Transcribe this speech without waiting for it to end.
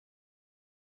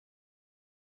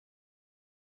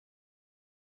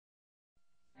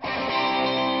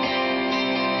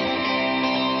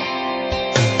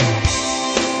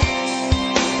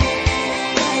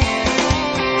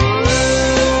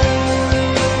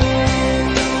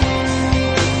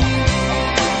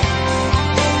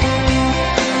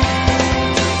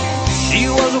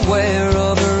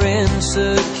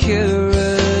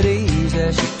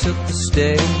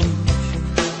stage.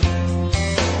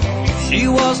 She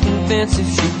was convinced if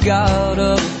she got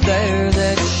up there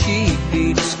that she'd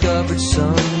be discovered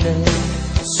someday.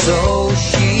 So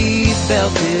she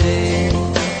belted in.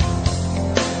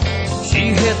 She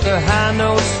hit the high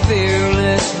notes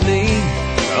fearlessly.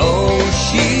 Oh,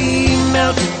 she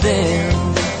melted them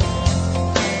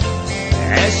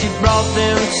as she brought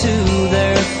them to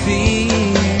their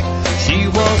feet. She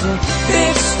was a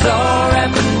big star at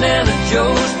Banana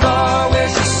Joe's bar, where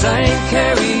she sang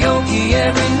karaoke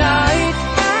every night.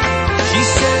 She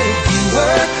said if you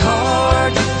work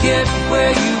hard to get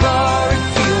where you are, it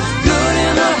feels good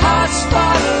in the hot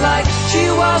spotlight. She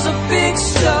was a big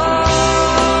star.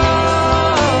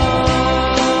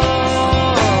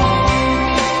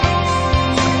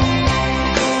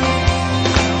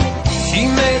 She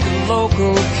made the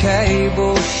local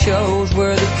cable shows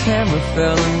where the camera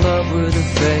fell in love with her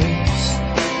face.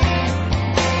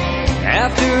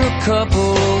 After a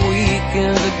couple of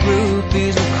weekends, the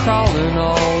groupies were crawling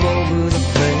all over the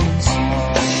place.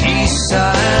 She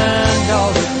signed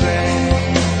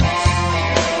autographs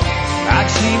like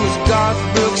she was Garth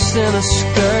Brooks in a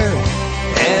skirt.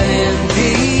 And in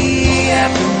the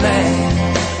aftermath,